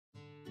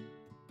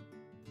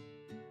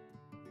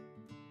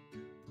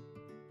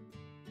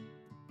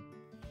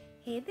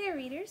Hey there,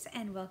 readers,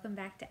 and welcome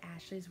back to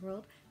Ashley's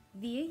World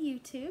via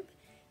YouTube.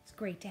 It's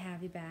great to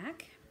have you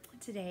back.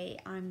 Today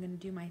I'm going to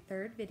do my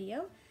third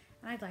video,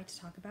 and I'd like to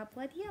talk about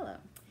Blood Yellow.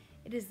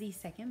 It is the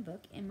second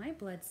book in my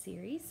Blood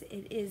series.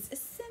 It is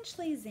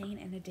essentially Zane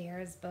and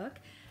Adara's book,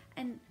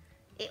 and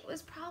it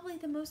was probably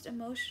the most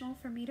emotional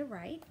for me to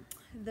write.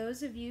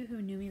 Those of you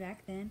who knew me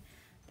back then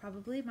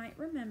probably might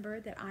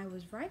remember that I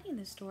was writing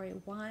this story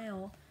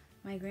while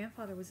my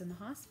grandfather was in the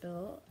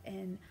hospital,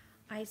 and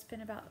I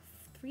spent about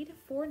 3 to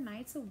 4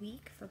 nights a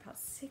week for about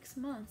 6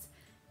 months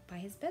by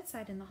his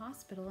bedside in the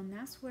hospital, and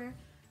that's where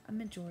a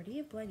majority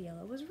of Blood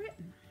Yellow was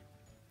written.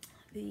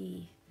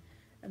 The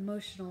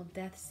emotional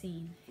death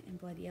scene in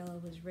Blood Yellow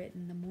was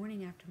written the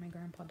morning after my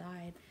grandpa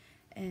died,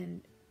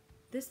 and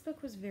this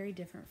book was very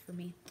different for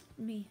me.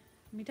 Let me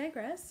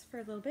digress for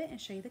a little bit and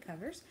show you the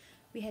covers.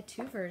 We had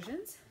 2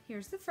 versions.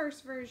 Here's the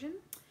first version.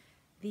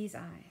 These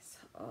eyes.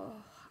 Oh,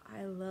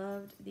 I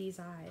loved these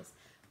eyes,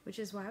 which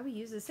is why we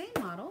use the same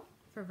model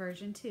for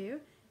version 2.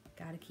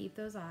 Gotta keep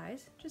those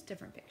eyes, just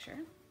different picture.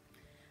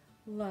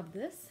 Love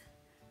this.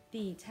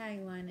 The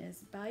tagline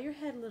is, "Bow your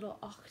head, little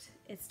ocht,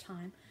 it's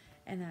time,"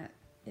 and that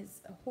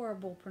is a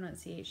horrible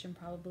pronunciation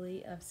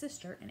probably of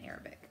sister in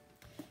Arabic.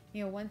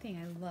 You know, one thing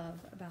I love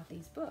about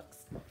these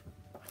books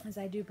is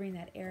I do bring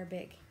that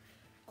Arabic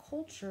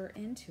culture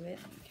into it.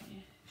 Can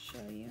I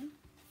show you?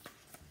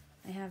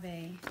 I have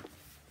a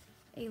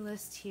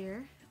list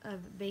here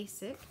of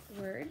basic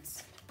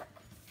words.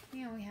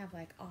 You know, we have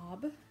like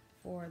ab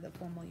for the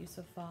formal use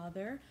of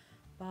father,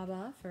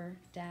 baba for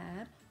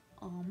dad,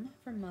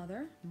 for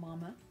mother,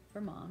 mama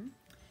for mom,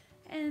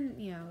 and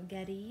you know,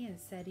 Getty and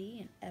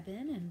Seti and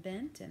Eben and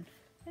Bent and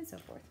so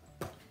forth.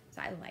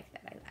 So I like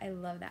that. I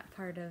love that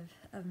part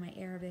of my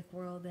Arabic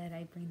world, that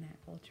I bring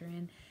that culture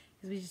in,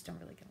 because we just don't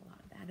really get a lot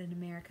of that in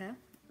America.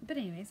 But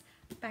anyways,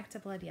 back to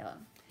Blood Yellow.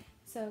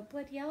 So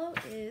Blood Yellow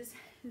is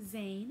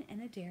Zane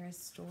and Adara's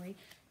story.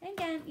 And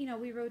again, you know,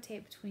 we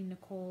rotate between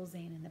Nicole,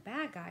 Zane, and the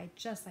bad guy,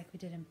 just like we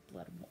did in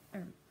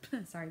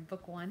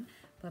Book 1,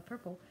 Blood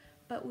Purple.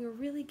 But we're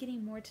really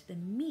getting more to the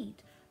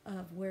meat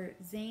of where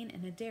Zane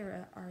and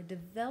Adara are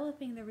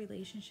developing their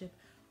relationship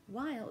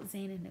while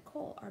Zane and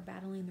Nicole are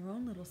battling their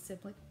own little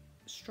sibling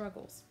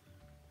struggles.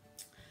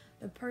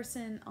 The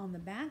person on the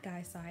bad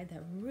guy side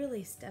that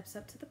really steps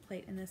up to the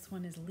plate in this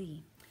one is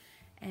Lee.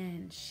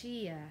 And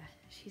she's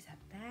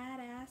a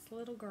badass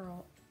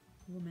little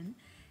woman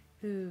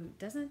who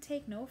doesn't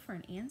take no for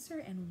an answer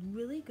and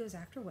really goes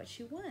after what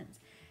she wants.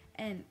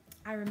 And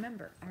I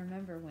remember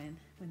when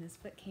this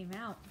book came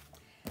out,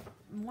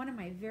 one of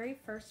my very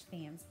first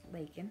fans,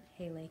 Lakin,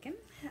 hey Lakin,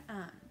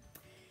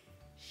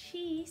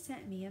 she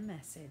sent me a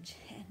message,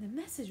 and the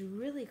message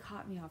really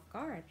caught me off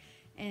guard.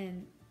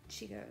 And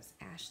she goes,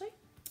 "Ashley,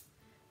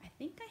 I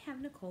think I have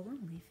Nicole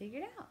and Lee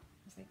figured out."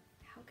 I was like,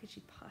 how could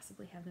she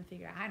possibly have them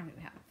figured out? I don't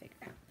even have them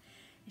figured out.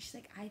 And she's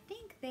like, "I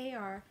think they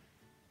are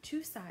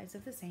 2 sides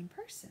of the same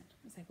person."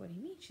 I was like, "What do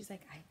you mean?" She's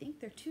like, "I think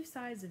they're 2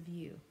 sides of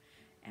you."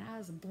 And I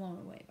was blown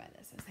away by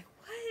this. I was like,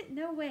 what?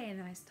 No way. And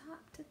then I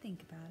stopped to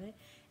think about it,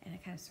 and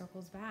it kind of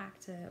circles back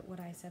to what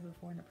I said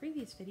before in a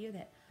previous video,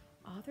 that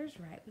authors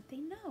write what they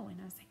know.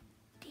 And I was like,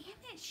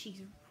 damn it,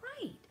 she's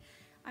right.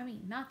 I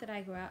mean, not that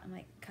I go out and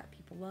like cut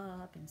people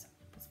up and suck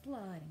people's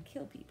blood and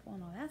kill people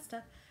and all that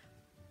stuff,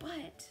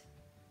 but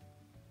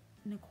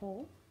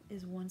Nicole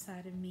is one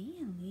side of me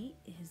and Lee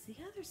is the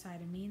other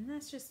side of me, and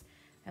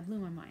that blew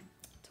my mind.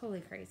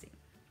 Totally crazy.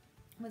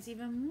 What's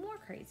even more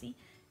crazy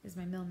is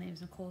my middle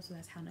name's Nicole, so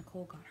that's how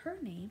Nicole got her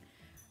name.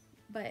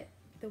 But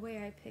the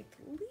way I picked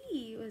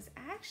Lee was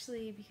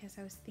actually because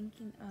I was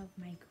thinking of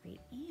my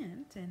great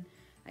aunt, and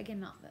again,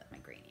 not that my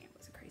great aunt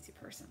was a crazy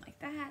person like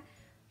that,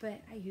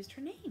 but I used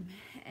her name,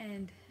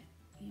 and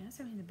you know,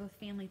 so I mean, both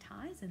family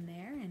ties in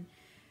there, and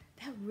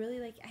that really,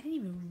 like, I didn't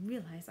even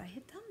realize I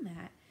had done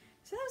that.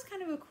 So that was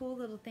kind of a cool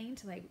little thing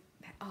to, like,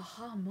 that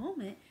aha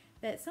moment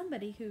that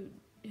somebody who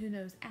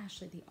knows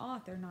Ashley the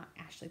author, not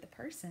Ashley the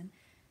person,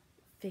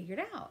 figured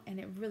out. And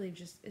it really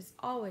just is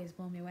always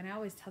blown me away. I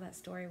always tell that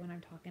story when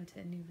I'm talking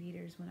to new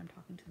readers, when I'm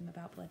talking to them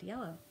about Blood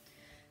Yellow.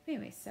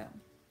 Anyway, so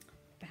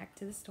back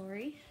to the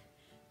story.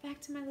 Back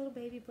to my little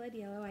baby Blood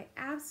Yellow. I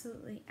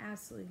absolutely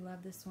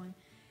love this one.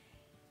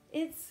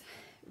 It's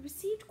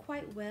received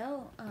quite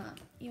well.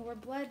 You know, where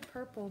Blood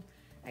Purple,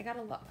 I got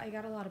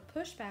a lot of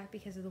pushback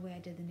because of the way I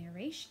did the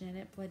narration in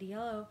it. Blood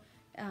Yellow,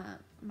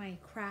 my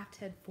craft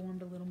had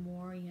formed a little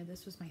more. You know,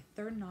 this was my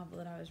 3rd novel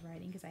that I was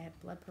writing, because I had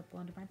Blood Purple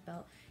under my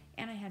belt,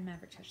 and I had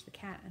Maverick Touch the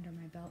Cat under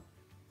my belt.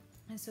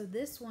 And so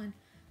this one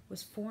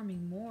was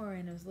forming more,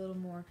 and it was a little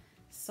more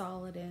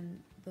solid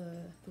in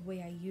the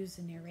way I use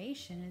the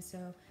narration. And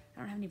so I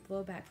don't have any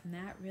blowback from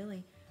that,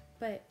 really.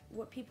 But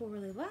what people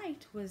really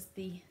liked was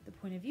the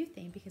point of view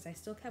thing, because I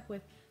still kept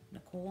with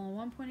Nicole on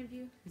one point of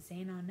view,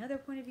 Zane on another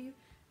point of view,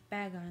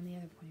 Bad Guy on the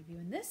other point of view.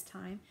 And this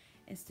time,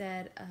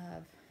 instead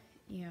of,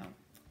 you know,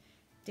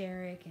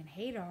 Derek and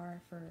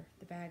Hadar for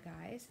the bad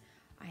guys,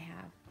 I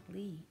have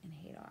Lee and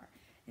Hadar.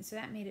 And so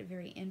that made it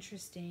very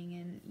interesting.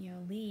 And, you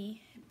know,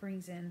 Lee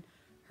brings in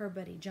her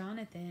buddy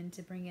Jonathan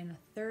to bring in a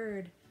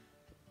third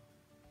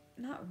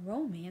not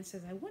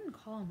romances. I wouldn't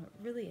call them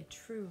really a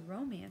true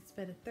romance,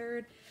 but a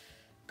third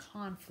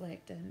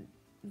conflict and,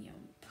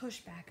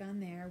 pushback on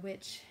there,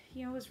 which,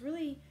 was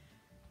really,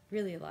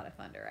 really a lot of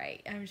fun to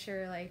write. I'm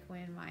sure, like,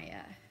 when my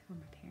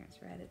parents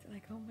read it, they're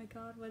like, oh my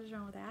God, what is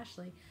wrong with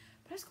Ashley?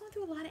 But I was going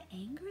through a lot of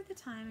anger at the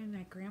time, and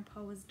my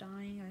grandpa was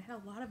dying. I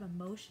had a lot of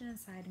emotion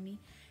inside of me,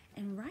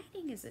 and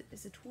writing is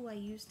a tool I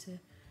use to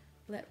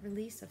let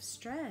release of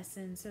stress.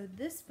 And so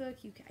this book,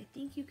 I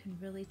think you can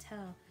really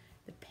tell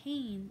the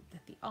pain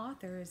that the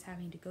author is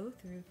having to go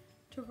through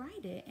to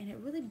write it, and it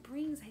really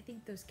brings, I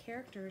think, those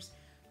characters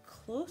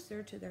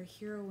closer to their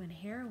hero and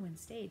heroine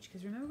stage.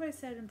 Because remember what I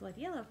said in Blood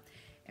Yellow,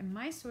 and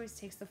my stories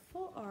takes the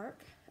full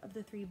arc of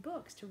the 3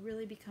 books to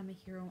really become a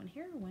hero and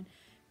heroine,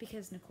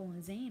 because Nicole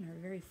and Zane are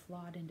very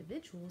flawed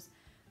individuals.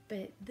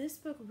 But this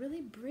book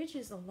really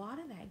bridges a lot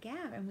of that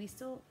gap, and we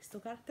still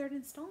got a 3rd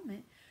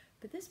installment,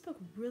 but this book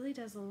really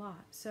does a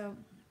lot. So,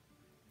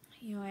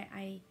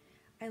 I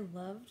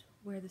loved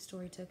where the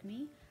story took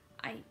me.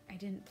 I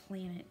didn't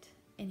plan it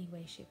any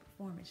way, shape, or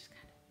form. It just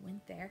kind of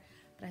went there,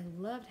 but I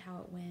loved how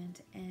it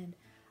went, and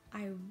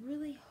I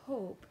really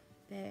hope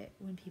that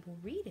when people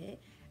read it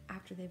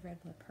after they've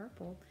read Blood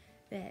Purple,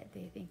 that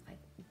they think like,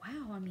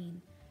 wow, I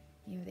mean,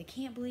 they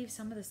can't believe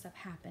some of the stuff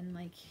happened.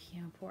 Like,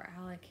 poor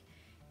Alec,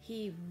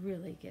 he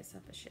really gets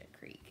up a shit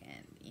creek,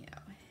 and,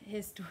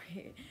 his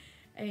story,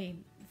 I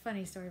mean,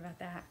 funny story about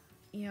that.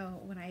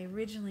 When I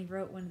originally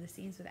wrote one of the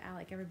scenes with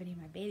Alec, everybody in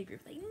my beta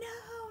group was like,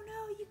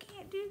 no, you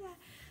can't do that.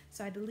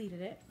 So I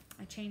deleted it.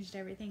 I changed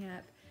everything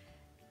up,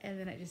 and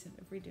then I just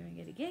ended up redoing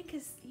it again,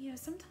 because,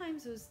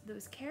 sometimes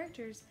those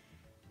characters,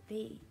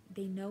 they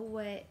know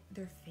what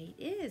their fate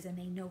is, and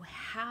they know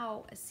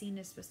how a scene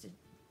is supposed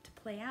to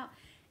play out.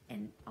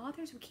 And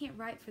authors, we can't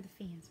write for the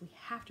fans. We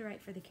have to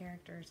write for the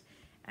characters.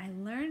 And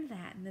I learned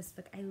that in this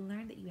book. I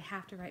learned that you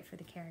have to write for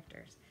the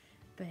characters.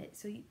 But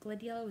so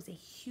Blood Yellow was a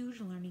huge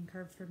learning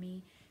curve for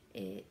me.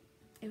 It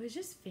was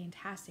just a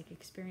fantastic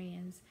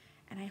experience.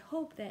 And I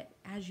hope that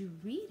as you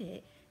read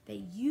it, that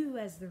you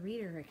as the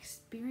reader are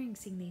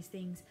experiencing these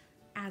things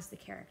as the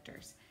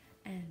characters.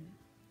 And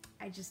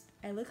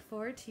I look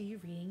forward to you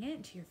reading it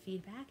and to your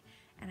feedback.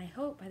 And I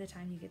hope by the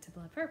time you get to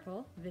Blood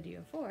Purple,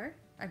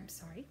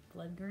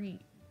 Blood Green,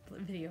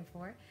 video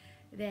 4,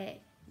 that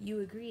you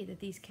agree that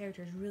these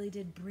characters really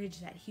did bridge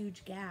that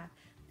huge gap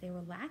they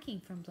were lacking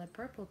from Blood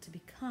Purple to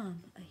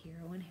become a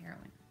hero and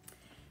heroine.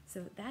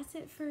 So that's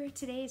it for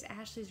today's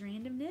Ashley's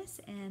Randomness,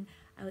 and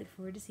I look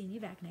forward to seeing you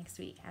back next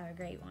week. Have a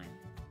great one.